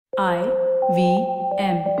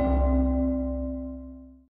IVM.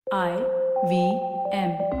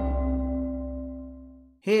 IVM.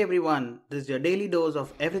 Hey everyone, this is your daily dose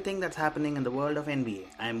of everything that's happening in the world of NBA.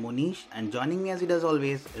 I am Monish, and joining me as he does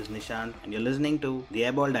always is Nishant, and you're listening to the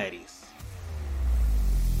Airball Diaries.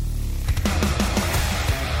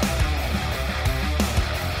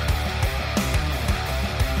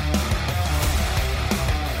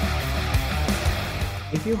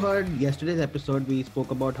 If you heard yesterday's episode, we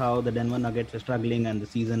spoke about how the Denver Nuggets were struggling and the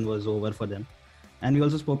season was over for them. And we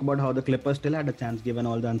also spoke about how the Clippers still had a chance given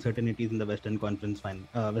all the uncertainties in the Western Conference.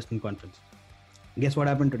 Guess what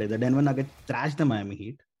happened today? The Denver Nuggets thrashed the Miami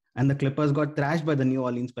Heat, and the Clippers got thrashed by the New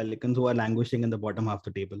Orleans Pelicans, who are languishing in the bottom half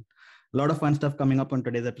of the table. A lot of fun stuff coming up on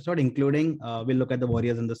today's episode, including we'll look at the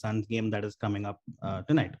Warriors and the Suns game that is coming up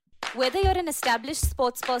tonight. Whether you're an established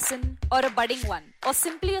sports person or a budding one, or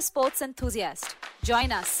simply a sports enthusiast,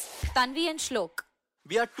 join us, Tanvi and Shlok.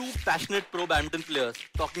 We are two passionate pro badminton players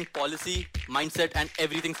talking policy, mindset, and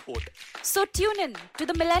everything sport. So tune in to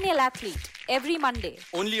The Millennial Athlete every Monday.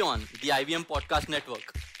 Only on the IVM Podcast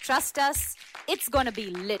Network. Trust us, it's gonna be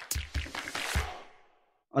lit.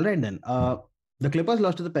 All right then. The Clippers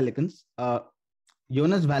lost to the Pelicans.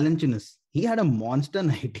 Jonas Valanciunas, he had a monster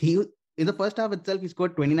night. In the first half itself, he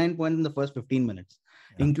scored 29 points in the first 15 minutes,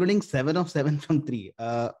 including 7 of 7 from 3.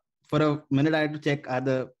 For a minute, I had to check, are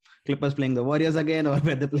the Clippers playing the Warriors again or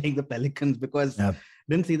were they playing the Pelicans? Because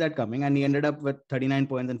didn't see that coming. And he ended up with 39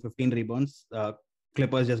 points and 15 rebounds.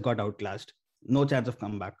 Clippers just got outclassed. No chance of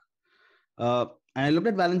comeback. And I looked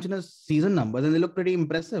at Valanciunas' season numbers and they look pretty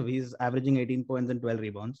impressive. He's averaging 18 points and 12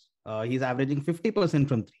 rebounds. He's averaging 50%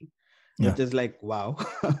 from 3, which is like, wow.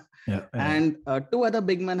 And two other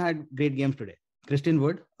big men had great games today. Christian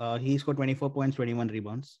Wood, he scored 24 points, 21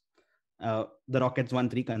 rebounds. The Rockets won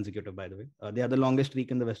 3 consecutive, by the way. They are the longest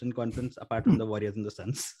streak in the Western Conference, apart from the Warriors and the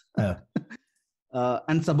Suns.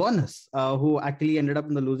 And Sabonis, who actually ended up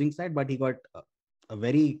in the losing side, but he got a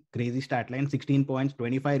very crazy stat line, 16 points,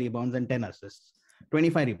 25 rebounds, and 10 assists.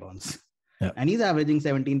 25 rebounds. And he's averaging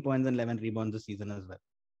 17 points and 11 rebounds this season as well.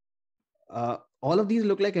 All of these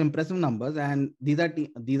look like impressive numbers, and these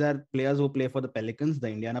are players who play for the Pelicans, the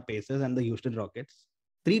Indiana Pacers, and the Houston Rockets.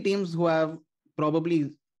 3 teams who have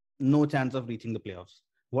probably no chance of reaching the playoffs.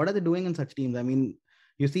 What are they doing in such teams? I mean,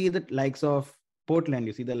 you see the likes of Portland,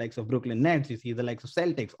 you see the likes of Brooklyn Nets, you see the likes of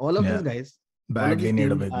Celtics. All of these guys badly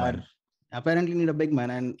need a big man. Apparently need a big man,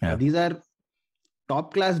 and these are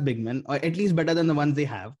top class big men, or at least better than the ones they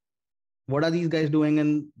have. What are these guys doing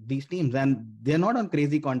in these teams? And they're not on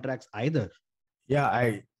crazy contracts either.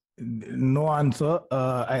 No answer.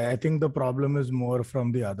 I think the problem is more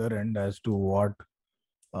from the other end as to what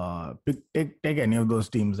take any of those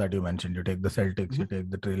teams that you mentioned. You take the Celtics, you take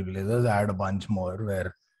the Trailblazers, add a bunch more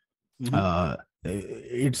where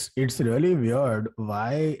it's really weird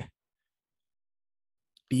why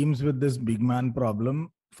teams with this big man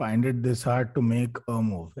problem find it this hard to make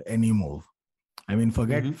any move. I mean,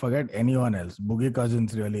 forget anyone else. Boogie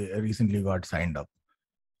Cousins really recently got signed up.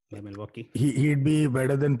 Milwaukee. He'd be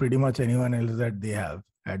better than pretty much anyone else that they have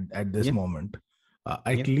at this moment.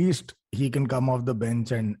 At least he can come off the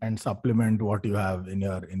bench and supplement what you have in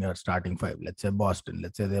your starting 5. Let's say Boston.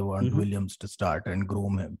 Let's say they want Williams to start and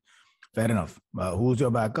groom him. Fair enough. Who's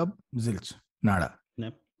your backup? Zilch. Nada.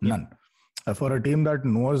 None. For a team that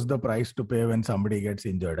knows the price to pay when somebody gets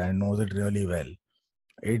injured and knows it really well,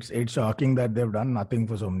 it's shocking that they've done nothing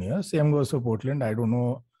for so many years. Same goes for Portland. I don't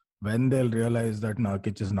know when they'll realize that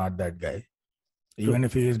Nurkic is not that guy. Even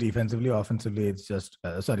if he is defensively, offensively, it's just,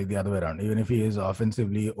 the other way around. Even if he is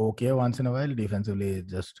offensively okay once in a while, defensively, it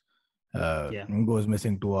just goes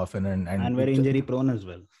missing too often. And very injury prone as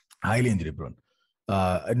well. Highly injury prone.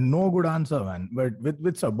 No good answer, man. But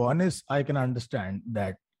with Sabonis, I can understand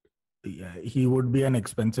that he would be an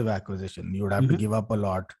expensive acquisition. You would have to give up a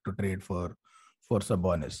lot to trade for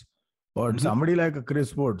Sabonis. But somebody like a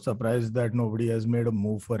Chris Wood, surprised that nobody has made a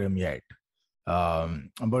move for him yet.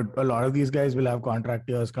 But a lot of these guys will have contract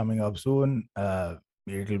years coming up soon.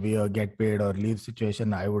 It'll be a get paid or leave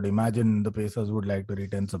situation. I would imagine the Pacers would like to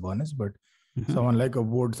retain Sabonis, but someone like a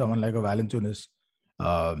Wood, someone like a Valanciunas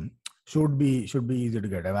should be easy to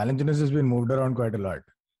get. Valanciunas has been moved around quite a lot.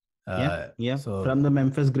 So from the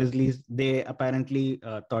Memphis Grizzlies, they apparently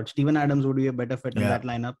thought Steven Adams would be a better fit in that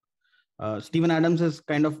lineup. Steven Adams is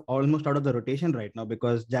kind of almost out of the rotation right now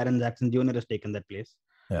because Jaren Jackson Jr. has taken that place.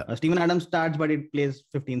 Steven Adams starts, but it plays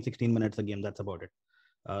 15-16 minutes a game. That's about it.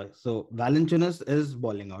 So Valanciunas is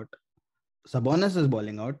balling out. Sabonis is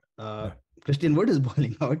balling out. Christian Wood is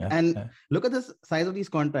balling out. Look at the size of these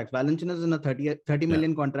contracts. Valanciunas is in a 30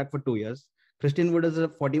 million contract for 2 years. Christian Wood is a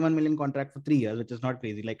 41 million contract for 3 years, which is not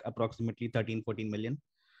crazy, like approximately 13, 14 million.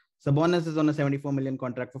 Sabonis is on a 74 million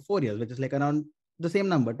contract for 4 years, which is like around the same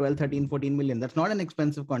number, 12, 13, 14 million. That's not an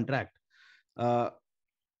expensive contract.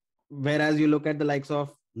 Whereas you look at the likes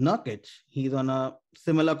of Nurkic, he's on a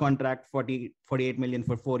similar contract, 48 million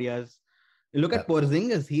for 4 years. You look at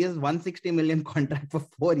Porzingis, he has 160 million contract for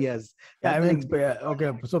 4 years.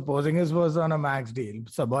 Okay. So Porzingis was on a max deal.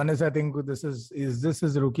 Sabonis, I think is this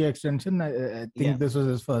his rookie extension? I think this was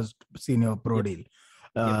his first senior pro deal.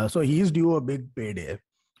 So he's due a big payday.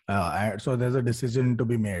 So there's a decision to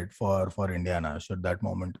be made for Indiana should that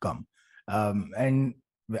moment come. And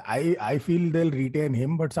I feel they'll retain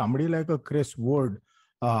him, but somebody like a Chris Wood,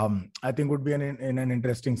 I think would be in an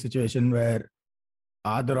interesting situation where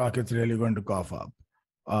are the Rockets really going to cough up?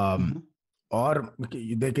 Or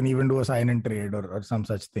they can even do a sign and trade or some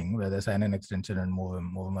such thing where they sign an extension and move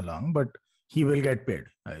him along. But he will get paid.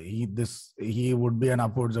 He would be an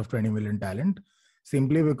upwards of 20 million talent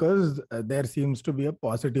simply because there seems to be a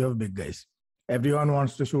paucity of big guys. Everyone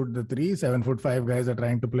wants to shoot the three. 7'5" guys are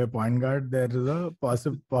trying to play point guard. There is a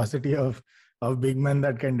paucity of big men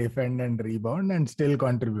that can defend and rebound and still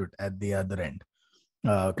contribute at the other end.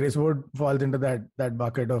 Chris Wood falls into that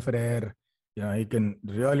bucket of rare. He can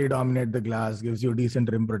really dominate the glass, gives you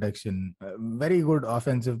decent rim protection, very good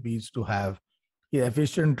offensive piece to have. He's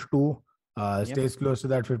efficient too, stays close to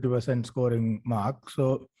that 50% scoring mark.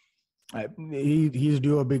 So he's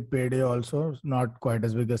due a big payday also, not quite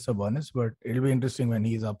as big as Sabonis, but it'll be interesting when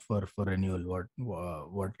he's up for renewal,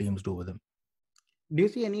 what teams do with him. Do you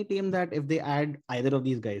see any team that if they add either of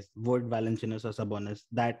these guys, Wood, Valanciunas or Sabonis,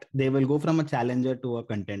 that they will go from a challenger to a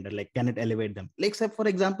contender? Like, can it elevate them? Like, say, for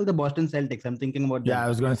example, the Boston Celtics. I'm thinking about them. Yeah, I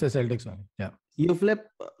was going to say Celtics only. Yeah. You flip,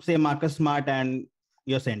 say, Marcus Smart and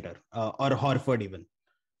your center, or Horford even,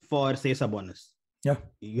 for, say, Sabonis. Yeah.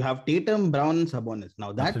 You have Tatum, Brown, and Sabonis.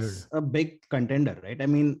 Now, that's Absolutely. a big contender, right? I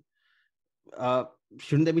mean,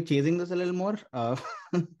 shouldn't they be chasing this a little more?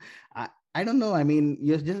 I don't know. I mean,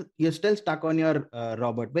 you're still stuck on your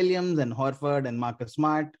Robert Williams and Horford and Marcus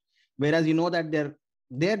Smart, whereas you know that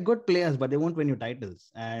they're good players, but they won't win you titles.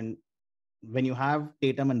 And when you have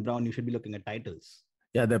Tatum and Brown, you should be looking at titles.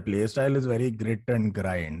 Yeah, their play style is very grit and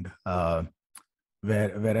grind.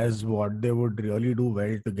 Whereas what they would really do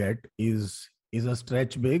well to get is a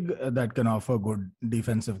stretch big that can offer good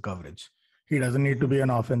defensive coverage. He doesn't need to be an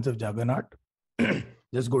offensive juggernaut,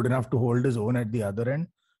 just good enough to hold his own at the other end.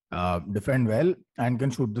 Defend well and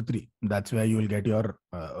can shoot the three. That's where you will get your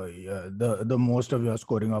the most of your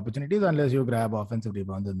scoring opportunities, unless you grab offensive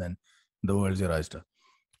rebounds and then the world's your oyster.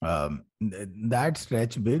 That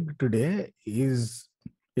stretch big today is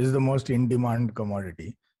the most in-demand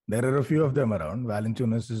commodity. There are a few of them around.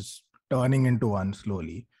 Valanciunas is turning into one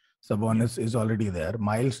slowly. Sabonis is already there.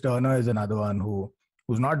 Miles Turner is another one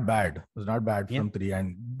who's not bad. Was not bad from three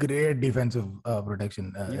and great defensive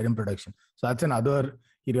protection, rim protection. So that's another.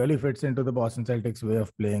 He really fits into the Boston Celtics way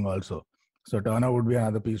of playing also. So Turner would be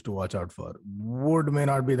another piece to watch out for. Wood may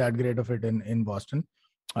not be that great of it in Boston,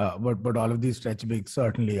 but all of these stretch bigs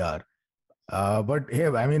certainly are. But hey,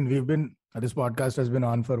 I mean, this podcast has been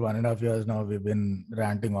on for 1.5 years now. We've been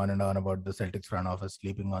ranting on and on about the Celtics front office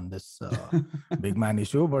sleeping on this big man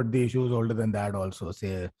issue, but the issue is older than that also.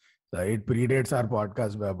 It predates our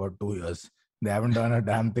podcast by about 2 years. They haven't done a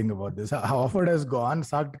damn thing about this. Horford has gone,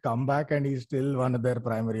 sucked, come back, and he's still one of their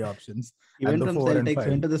primary options. He went from Celtics,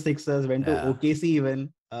 went to the Sixers, went to OKC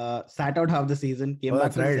even, sat out half the season, came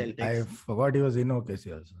back to the Celtics. I forgot he was in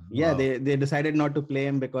OKC also. Yeah, wow. They decided not to play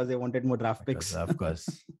him because they wanted more draft picks. Of course.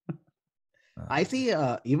 I see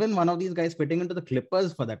even one of these guys fitting into the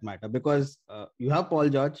Clippers for that matter, because you have Paul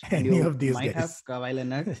George, and you might have Kawhi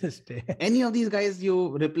Leonard. Any of these guys,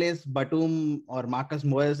 you replace Batum or Marcus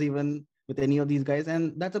Morris even with any of these guys,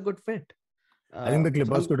 and that's a good fit. I think the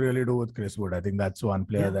Clippers could really do with Chris Wood. I think that's one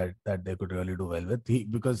player that they could really do well with.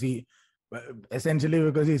 Because he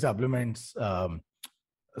supplements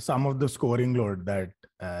some of the scoring load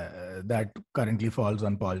that currently falls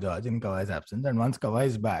on Paul George in Kawhi's absence. And once Kawhi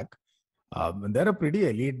is back, they're a pretty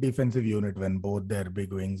elite defensive unit when both their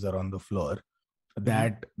big wings are on the floor.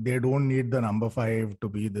 That they don't need the number 5 to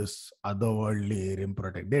be this otherworldly rim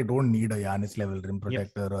protector. They don't need a Giannis level rim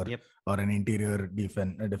protector or an interior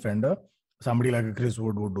defender. Somebody like a Chris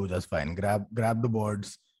Wood would do just fine. Grab the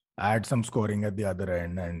boards, add some scoring at the other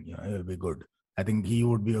end, and he'll be good. I think he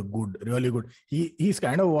would be really good. He's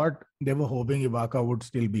kind of what they were hoping Ibaka would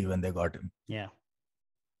still be when they got him. Yeah.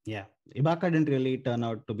 Ibaka didn't really turn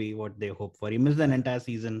out to be what they hoped for. He missed an entire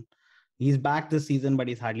season. He's back this season, but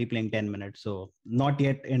he's hardly playing 10 minutes. So not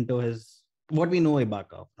yet into his what we know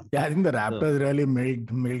Ibaka from. Yeah, I think the Raptors really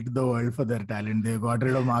milked the world for their talent. They got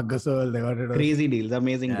rid of Marc Gasol. They got rid of Crazy deals,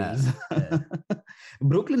 amazing deals.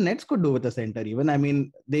 Brooklyn Nets could do with a center even. I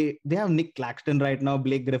mean, they have Nick Claxton right now.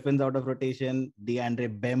 Blake Griffin's out of rotation.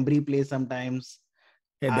 DeAndre Bembry plays sometimes.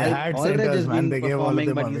 Yeah, they had centers, man. They gave all of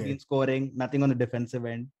them but away. He's been scoring. Nothing on the defensive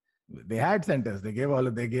end. They had centers. They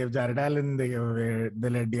gave Jared Allen. They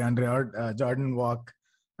let DeAndre Jordan walk.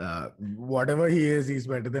 Whatever he is, he's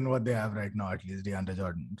better than what they have right now, at least DeAndre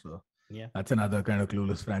Jordan. So yeah, that's another kind of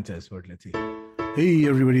clueless franchise. But let's see. Hey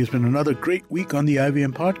everybody, it's been another great week on the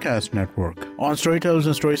IVM Podcast Network. On Storytellers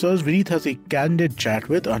and Storysellers, Vineet has a candid chat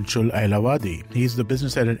with Anshul Ailavadi. He's the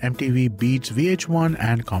business head at MTV, Beats, VH1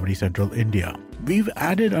 and Comedy Central India. We've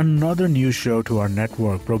added another news show to our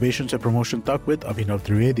network, Probation Se Promotion Tak with Abhinav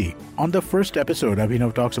Trivedi. On the first episode,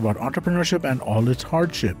 Abhinav talks about entrepreneurship and all its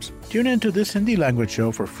hardships. Tune in to this Hindi language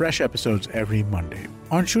show for fresh episodes every Monday.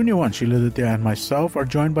 On Shunyavan, Shiladitya and myself are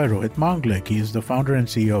joined by Rohit Manglik. He is the founder and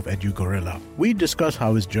CEO of EduGorilla. We discuss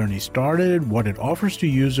how his journey started, what it offers to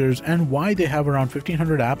users, and why they have around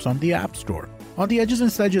 1,500 apps on the App Store. On the Edges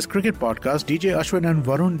and Sledges cricket podcast, DJ Ashwin and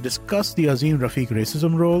Varun discuss the Azim Rafiq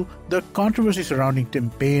racism role, the controversy surrounding Tim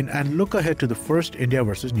Payne, and look ahead to the first India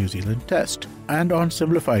vs New Zealand test. And on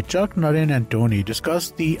Simplify, Chuck, Naren and Tony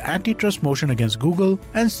discuss the antitrust motion against Google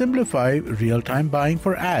and simplify real-time buying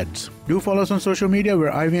for ads. Do follow us on social media.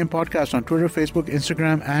 We're IVM Podcast on Twitter, Facebook,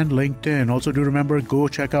 Instagram, and LinkedIn. Also, do remember, go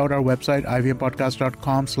check out our website,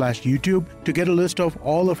 ivmpodcast.com/YouTube, to get a list of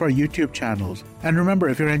all of our YouTube channels. And remember,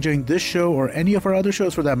 if you're enjoying this show or any of our other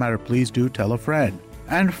shows for that matter, please do tell a friend.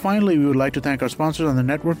 And finally, we would like to thank our sponsors on the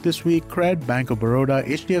network this week: Cred, Bank of Baroda,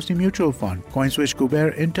 HDFC Mutual Fund, CoinSwitch,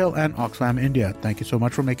 Kuber, Intel, and Oxfam India. Thank you so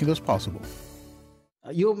much for making this possible.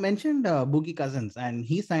 You mentioned Boogie Cousins, and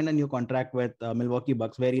he signed a new contract with Milwaukee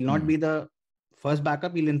Bucks, where he'll not be the first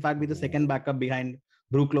backup. He'll in fact be the second backup behind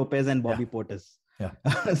Brook Lopez and Bobby Portis. Yeah.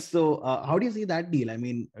 So how do you see that deal? I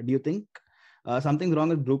mean, do you think something's wrong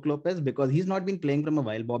with Brook Lopez? Because he's not been playing from a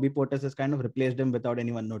while. Bobby Portis has kind of replaced him without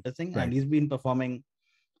anyone noticing. Right. And he's been performing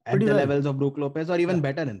at Pretty the well. levels of Brook Lopez, or even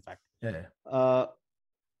better, in fact. Yeah.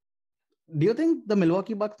 Do you think the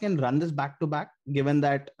Milwaukee Bucks can run this back-to-back, given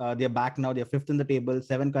that they're back now, they're fifth in the table,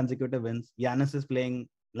 7 consecutive wins. Giannis is playing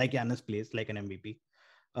like Giannis plays, like an MVP.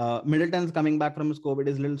 Middleton's coming back from his COVID,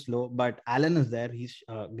 is a little slow, but Allen is there. He's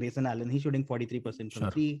Grayson Allen. He's shooting 43%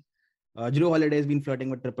 from 3. Drew Holiday has been flirting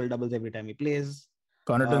with triple-doubles every time he plays.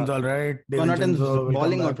 Connaughton's all right. Connaughton's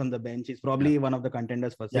balling out from the bench. He's probably one of the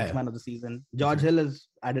contenders for sixth man of the season. George Hill has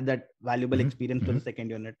added that valuable experience to the second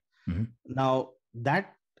unit. Now,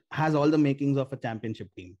 that has all the makings of a championship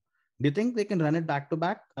team. Do you think they can run it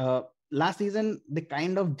back-to-back? Last season, they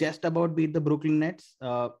kind of just about beat the Brooklyn Nets.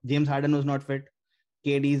 James Harden was not fit.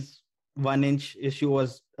 KD's 1-inch issue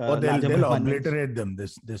was they'll obliterate them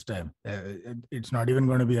this time. It's not even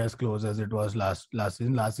going to be as close as it was last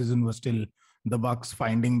season. Last season was still the Bucks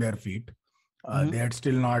finding their feet. They had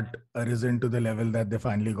still not risen to the level that they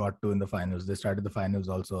finally got to in the finals. They started the finals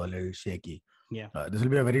also a little shaky. Yeah, this will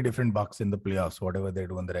be a very different Bucks in the playoffs, whatever they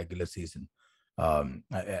do in the regular season.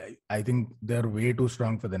 I think they're way too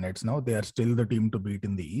strong for the Nets now. They are still the team to beat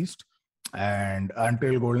in the East. And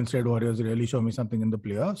until Golden State Warriors really show me something in the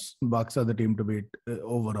playoffs, Bucks are the team to beat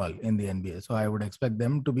overall in the NBA. So I would expect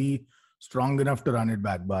them to be strong enough to run it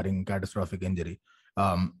back, barring catastrophic injury.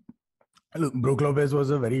 Look, Brook Lopez was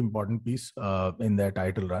a very important piece in their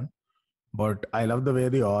title run. But I love the way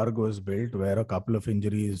the org was built, where a couple of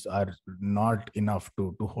injuries are not enough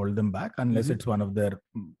to hold them back unless it's one of their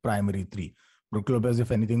primary 3. Brook Lopez,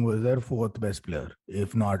 if anything, was their 4th best player,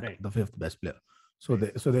 if not the 5th best player. So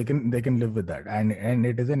they can live with that. And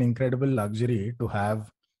it is an incredible luxury to have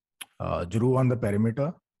Jrue on the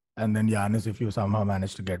perimeter, and then Giannis, if you somehow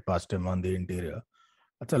manage to get past him on the interior.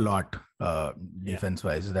 That's a lot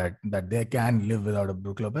defense-wise that they can live without a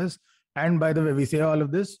Brook Lopez. And by the way, we say all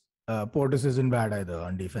of this, Portis isn't bad either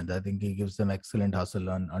on defense. I think he gives them excellent hustle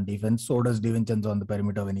on defense. So does DiVincenzo on the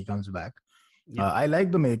perimeter when he comes back. I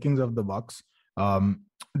like the makings of the Bucks.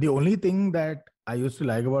 The only thing that I used to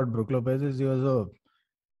like about Brook Lopez is he was a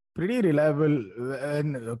pretty reliable,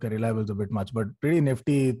 reliable is a bit much, but pretty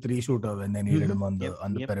nifty 3-shooter when they needed him on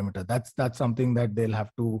the perimeter. That's something that they'll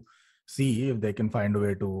have to see if they can find a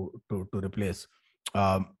way to replace.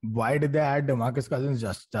 Why did they add DeMarcus Cousins?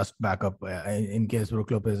 Just backup in case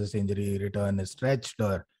Brook Lopez's injury return is stretched,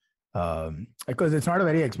 or because it's not a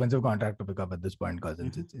very expensive contract to pick up at this point.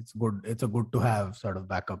 Cousins, it's good. It's a good to have sort of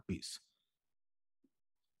backup piece.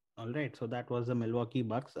 All right, so that was the Milwaukee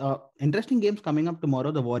Bucks. Interesting games coming up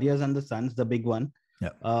tomorrow. The Warriors and the Suns, the big one.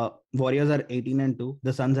 Yeah. Warriors are 18-2.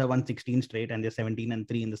 The Suns have won 16 straight, and they're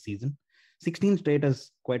 17-3 in the season. 16 straight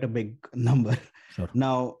is quite a big number. Sure.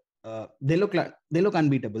 Now, they look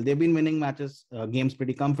unbeatable. They've been winning games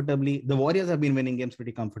pretty comfortably. The Warriors have been winning games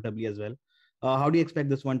pretty comfortably as well. How do you expect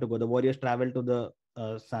this one to go? The Warriors travel to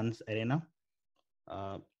the Suns arena.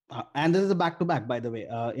 And this is a back-to-back, by the way.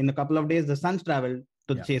 In a couple of days, the Suns travel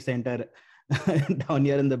to the Chase Center down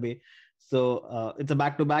here in the Bay. So it's a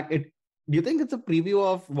back-to-back. Do you think it's a preview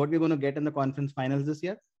of what we're going to get in the conference finals this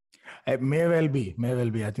year? It may well be.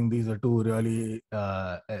 I think these are two really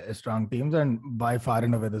strong teams, and by far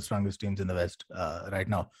and away the strongest teams in the West right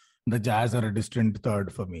now. The Jazz are a distant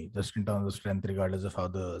third for me, just in terms of strength, regardless of how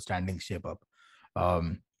the standings shape up.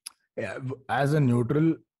 As a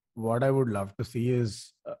neutral, what I would love to see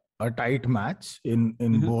is a tight match in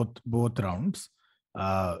both rounds,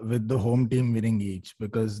 with the home team winning each,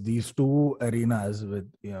 because these two arenas with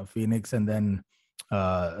Phoenix and then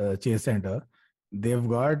Chase Center, they've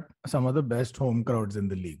got some of the best home crowds in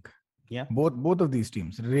the league. Yeah, both of these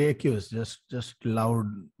teams, raucous, just loud,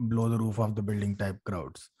 blow the roof off the building type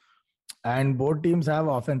crowds. And both teams have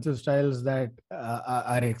offensive styles that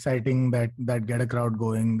are exciting, that get a crowd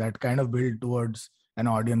going, that kind of build towards an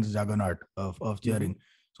audience juggernaut of cheering.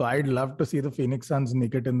 So I'd love to see the Phoenix Suns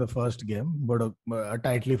nick it in the first game, but a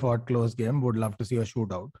tightly fought close game. Would love to see a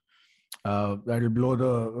shootout. That'll blow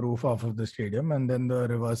the roof off of the stadium, and then the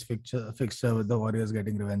reverse fixture with the Warriors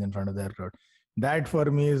getting revenge in front of their crowd. That for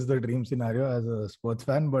me is the dream scenario as a sports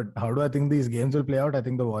fan. But how do I think these games will play out? I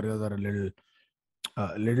think the Warriors are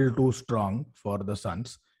a little too strong for the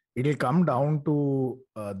Suns. It'll come down to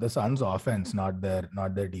the Suns' offense, not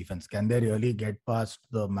their defense. Can they really get past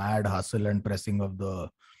the mad hustle and pressing of the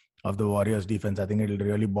Warriors' defense? I think it'll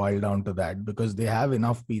really boil down to that, because they have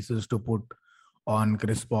enough pieces to put on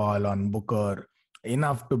Chris Paul, on Booker,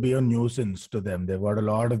 enough to be a nuisance to them. They've got a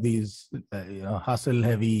lot of these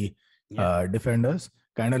hustle-heavy defenders,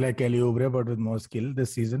 kind of like Kelly Oubre, but with more skill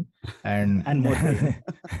this season, and more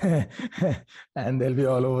and they'll be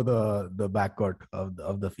all over the backcourt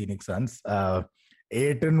of the Phoenix Suns.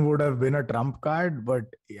 Ayton would have been a trump card, but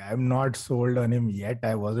I'm not sold on him yet.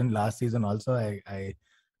 I wasn't last season also. I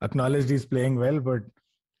acknowledged he's playing well, but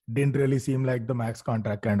didn't really seem like the max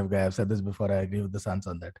contract kind of guy. I've said this before. I agree with the Suns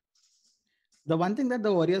on that. The one thing that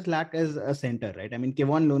the Warriors lack is a center, right? I mean,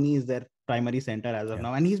 Kevon Looney is their primary center as of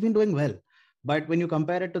now, and he's been doing well. But when you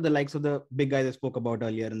compare it to the likes of the big guys I spoke about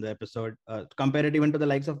earlier in the episode, compare it even to the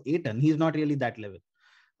likes of Ayton, he's not really that level.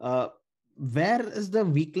 Where is the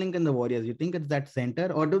weak link in the Warriors? You think it's that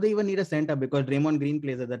center, or do they even need a center, because Draymond Green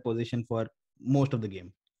plays at that position for most of the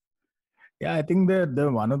game? Yeah, I think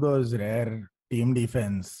they're one of those rare team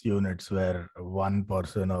defense units where one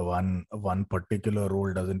person or one particular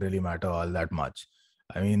role doesn't really matter all that much.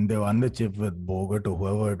 I mean, they won the chip with Bogut or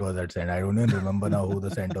whoever it was at center. I don't even remember now who the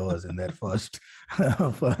center was in their first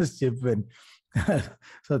chip win.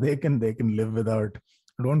 So they can live without.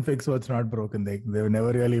 Don't fix what's not broken. They've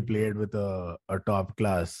never really played with a top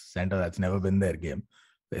class center. That's never been their game.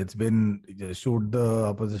 It's been just shoot the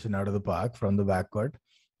opposition out of the park from the backcourt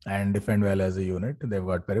and defend well as a unit. They've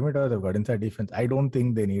got perimeter, they've got inside defense. I don't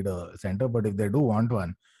think they need a center, but if they do want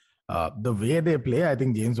one, the way they play, I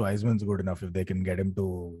think James Wiseman's good enough. If they can get him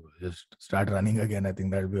to just start running again, I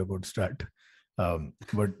think that'll be a good start.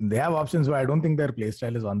 But they have options where I don't think their play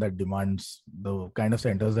style is one that demands the kind of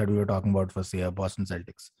centers that we were talking about for, say, Boston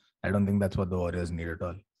Celtics. I don't think that's what the Warriors need at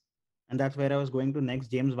all. And that's where I was going to next.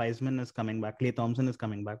 James Wiseman is coming back. Klay Thompson is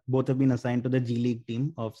coming back. Both have been assigned to the G League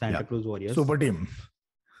team of Santa Cruz Warriors. Super team.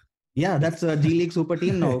 Yeah, that's a G League super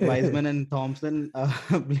team now. Wiseman and Thompson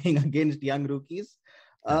playing against young rookies.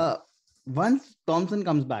 Once Thompson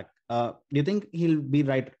comes back, do you think he'll be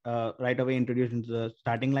right away introduced into the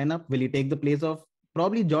starting lineup? Will he take the place of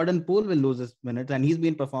probably Jordan Poole? Will lose his minutes, and he's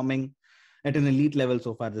been performing at an elite level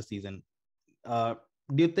so far this season. Do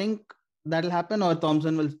you think that'll happen, or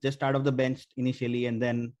Thompson will just start off the bench initially and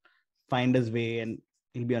then find his way, and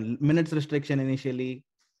he'll be on minutes restriction initially?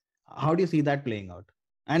 How do you see that playing out?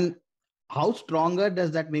 And how stronger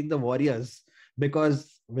does that make the Warriors?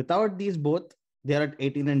 Because without these both, they're at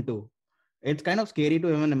 18-2. It's kind of scary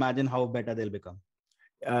to even imagine how better they'll become.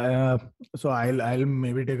 So I'll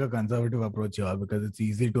maybe take a conservative approach here, because it's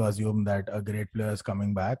easy to assume that a great player is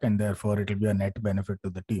coming back and therefore it'll be a net benefit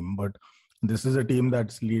to the team. But this is a team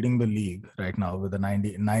that's leading the league right now with a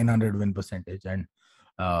 900 win percentage, and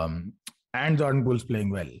Jordan Poole's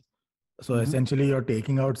playing well. So essentially you're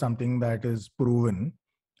taking out something that is proven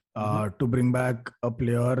to bring back a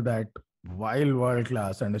player that, while world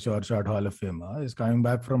class and a sure shot Hall of Famer, is coming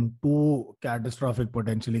back from two catastrophic,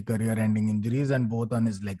 potentially career-ending injuries, and both on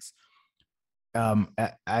his legs.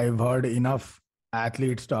 I've heard enough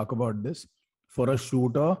athletes talk about this. For a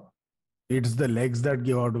shooter, it's the legs that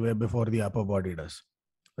give out way before the upper body does.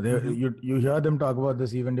 You hear them talk about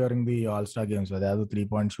this even during the All-Star games where they have the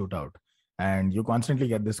 3-point shootout. And you constantly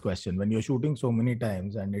get this question when you're shooting so many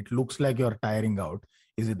times and it looks like you're tiring out.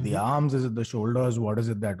 Is it the arms? Is it the shoulders? What is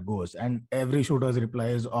it that goes? And every shooter's reply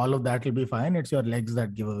is all of that will be fine. It's your legs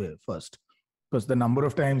that give away first. Because the number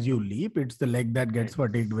of times you leap, it's the leg that gets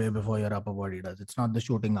fatigued way before your upper body does. It's not the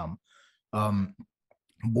shooting arm.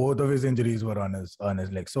 Both of his injuries were on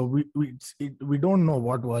his legs. So we don't know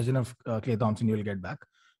what version of Klay Thompson you'll get back.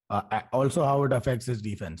 Also how it affects his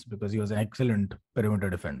defense, because he was an excellent perimeter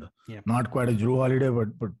defender. Yeah. Not quite a Jrue Holiday,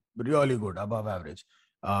 but really good, above average.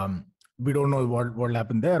 We don't know what will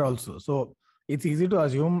happen there also. So it's easy to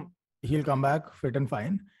assume he'll come back fit and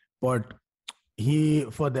fine. But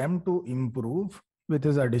for them to improve with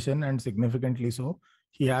his addition, and significantly so,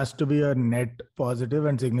 he has to be a net positive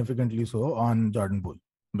and significantly so on Jordan Poole,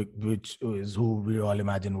 which is who we all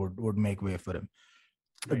imagine would make way for him.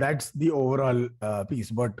 Right. That's the overall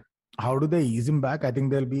piece. But how do they ease him back? I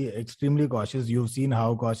think they'll be extremely cautious. You've seen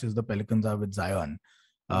how cautious the Pelicans are with Zion.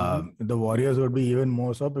 The Warriors would be even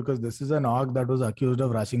more so, because this is an org that was accused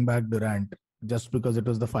of rushing back Durant just because it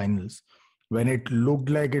was the finals, when it looked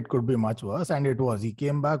like it could be much worse, and it was. He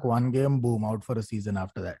came back one game, boom, out for a season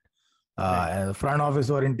after that. The front office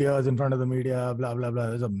were in tears in front of the media, blah, blah, blah.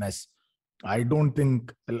 It was a mess. I don't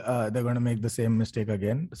think they're going to make the same mistake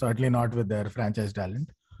again. Certainly not with their franchise talent.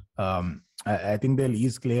 I think they'll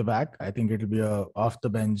ease Klay back. I think it'll be a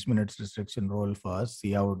off-the-bench minutes restriction role first,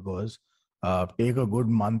 see how it goes. Take a good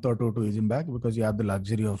month or two to ease him back, because you have the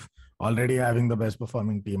luxury of already having the best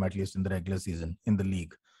performing team, at least in the regular season, in the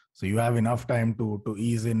league. So you have enough time to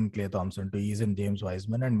ease in Klay Thompson, to ease in James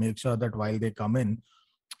Wiseman, and make sure that while they come in,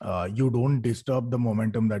 you don't disturb the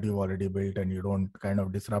momentum that you've already built, and you don't kind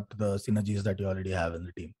of disrupt the synergies that you already have in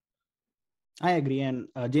the team. I agree. And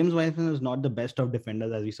James Wiseman is not the best of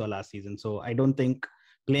defenders, as we saw last season. So I don't think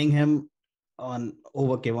playing him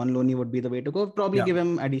over Kevon Looney would be the way to go. Probably give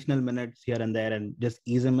him additional minutes here and there and just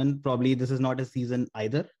ease him in. Probably this is not a season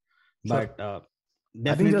either. Sure. But definitely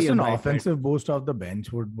I think just an offensive boost off the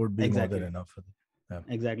bench would be more than enough for them. Yeah.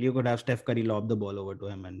 Exactly. You could have Steph Curry lob the ball over to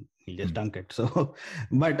him and he'll just dunk it. So,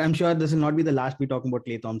 but I'm sure this will not be the last we talking about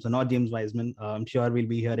Klay Thompson or James Wiseman. I'm sure we'll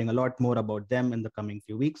be hearing a lot more about them in the coming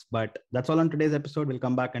few weeks. But that's all on today's episode. We'll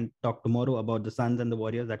come back and talk tomorrow about the Suns and the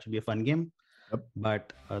Warriors. That should be a fun game. Yep.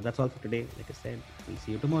 But that's all for today. Like I said, we'll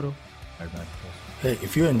see you tomorrow. Hey,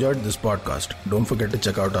 if you enjoyed this podcast, don't forget to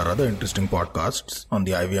check out our other interesting podcasts on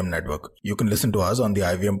the IVM network. You can listen to us on the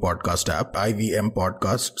IVM podcast app,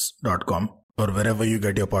 ivmpodcasts.com, or wherever you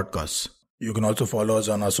get your podcasts. You can also follow us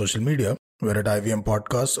on our social media. We're at IVM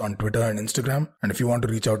Podcasts on Twitter and Instagram. And if you want to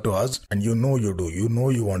reach out to us, and you know you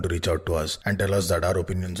want to reach out to us and tell us that our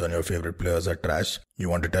opinions on your favorite players are trash. You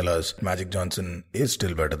want to tell us Magic Johnson is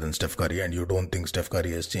still better than Steph Curry and you don't think Steph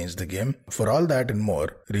Curry has changed the game. For all that and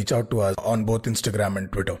more, reach out to us on both Instagram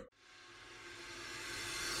and Twitter.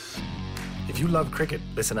 If you love cricket,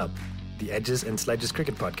 listen up. The Edges and Sledges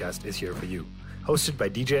Cricket Podcast is here for you. Hosted by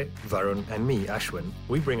DJ, Varun, and me, Ashwin,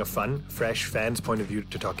 we bring a fun, fresh fan's point of view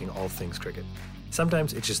to talking all things cricket.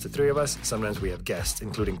 Sometimes it's just the three of us, sometimes we have guests,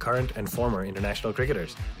 including current and former international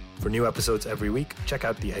cricketers. For new episodes every week, check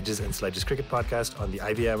out the Edges and Sledges Cricket Podcast on the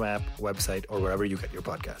IVM app, website, or wherever you get your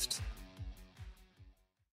podcasts.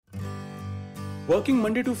 Working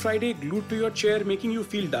Monday to Friday glued to your chair making you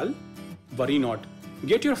feel dull? Worry not.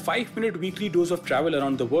 Get your 5-minute weekly dose of travel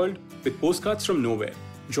around the world with Postcards from Nowhere.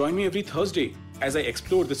 Join me every Thursday as I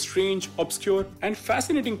explore the strange, obscure, and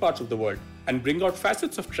fascinating parts of the world and bring out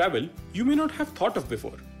facets of travel you may not have thought of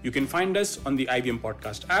before. You can find us on the IVM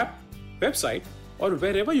Podcast app, website, or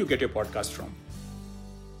wherever you get your podcast from.